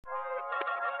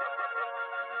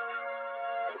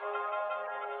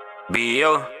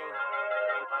PTEBEO.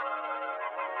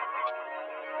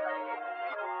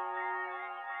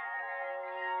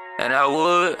 And I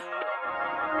would,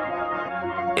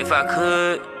 if I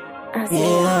could,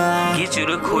 get you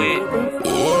to quit.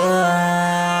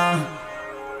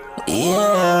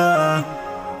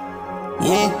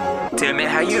 Tell me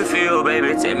how you feel,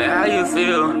 baby, tell me how you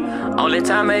feel. Only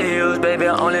time it heals, baby,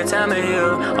 only time it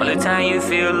heals. Only time you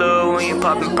feel love when you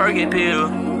poppin' perky pill.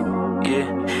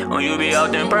 Yeah, when you be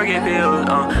out them perky pills.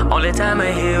 Only time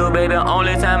it heal, baby,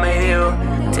 only time it heal.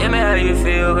 Tell me how you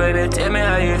feel, baby, tell me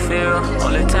how you feel.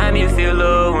 Only time you feel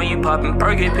love when you poppin'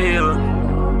 perky pill.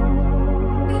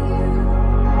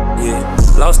 Yeah.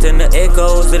 Lost in the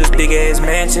echoes of this big ass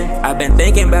mansion. I've been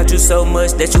thinking about you so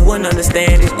much that you wouldn't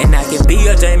understand it. And I can be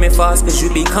your Jamie Foxx cause you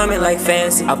be coming like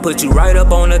fancy. I put you right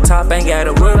up on the top, ain't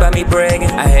gotta worry about me bragging.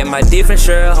 I had my different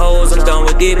shirt holes, I'm done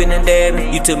with dipping and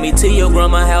dabbing. You took me to your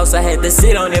grandma's house, I had to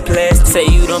sit on that plastic. Say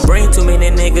you don't bring too many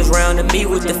niggas round to meet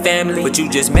with the family, but you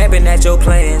just mapping at your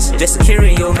plans, just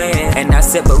securing your man. And I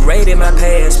separated my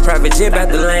past, private jet out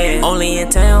the land. Only in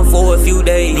town for a few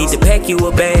days, need to pack you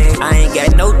a bag. I ain't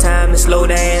got no time to slow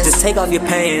down, just take off your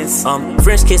pants.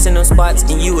 French kissing them spots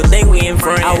and you would think we in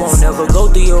friends. I won't never go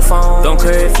through your phone, don't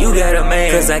care if you got a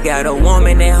man, cause I got a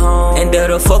woman at home and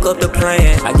that'll fuck up the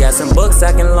plan. I got some bucks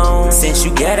I can loan since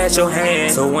you got at your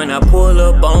hand. So when I pull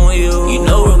up on you, you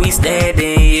know where we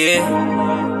standing,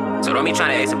 yeah. So don't be trying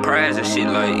to act surprised and shit,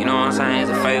 like, you know what I'm saying? It's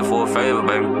a favor for a favor,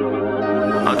 baby.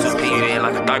 I'm too peed in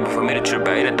like a diaper for me to trip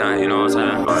out anything, you know what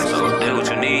I'm saying? So that's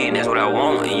what you need, and that's what I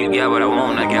want, and you got what I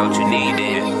want, and I got what you need,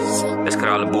 then let's cut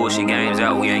all the bullshit games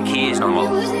out, we ain't kids no more.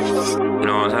 You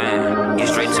know what I'm saying? Get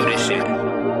straight to this shit.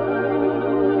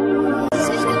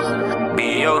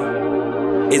 PTEBEO.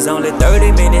 It's only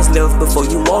 30 minutes left before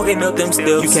you walking up them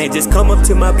steps. You can't just come up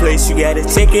to my place, you gotta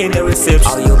check in the reception.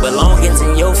 All your belongings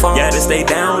in your phone, gotta stay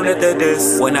down at the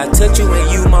desk. When I touch you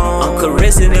and you moan, I'm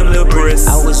caressing them little breasts.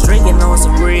 I was drinking on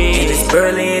some red, and it's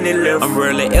barely any left. I'm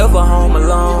rarely ever home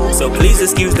alone, so please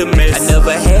excuse the mess. I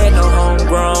never had no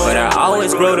homegrown, but I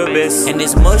always grow the best. And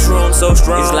this mushroom so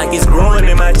strong, it's like it's growing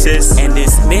in my chest. And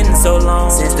it's been so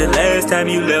long since the last time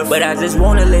you left, but I just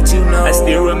wanna let you know I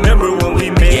still remember when we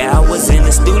met. Yeah, I was in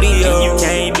the studio and you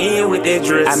came in with that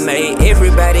dress. I made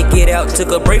everybody get out,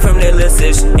 took a break from that little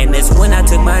session, and that's when I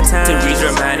took my time to reach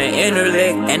her mind and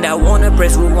intellect. And I wanna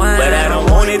press rewind, but I don't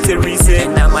want it to reset.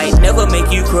 And I might never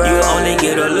make you cry, you only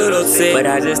get a little upset, but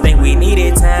I just think we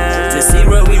needed time to see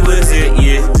where we was at,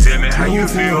 yeah. Tell me how you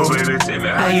feel, baby, tell me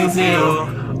how you feel.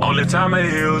 Only time it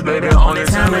heals, baby, only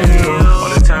time it heals.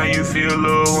 Only time you feel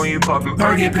love when you poppin'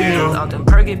 perky pills. Out them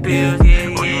perky pills, yeah.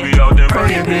 When you be out them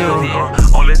perky pills.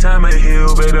 Only time it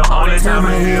heals, baby, only time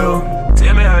it heals.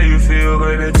 Tell me how you feel,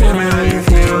 baby, tell me how you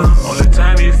feel. Only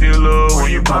time you feel love when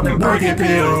you poppin' perky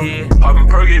pills. Poppin'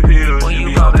 perky pills, when you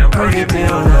be out them perky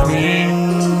pills.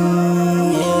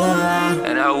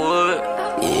 And I would,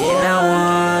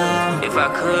 if I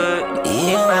could,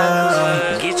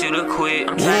 get you to quit.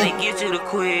 I'm trying to get you to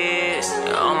quit.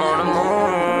 Yeah, I'm on the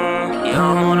moon. Yeah,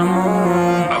 I'm on the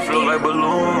moon. I float like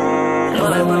balloon.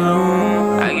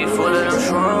 I get full of them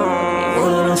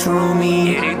shrooms.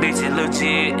 Yeah, these bitches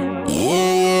legit.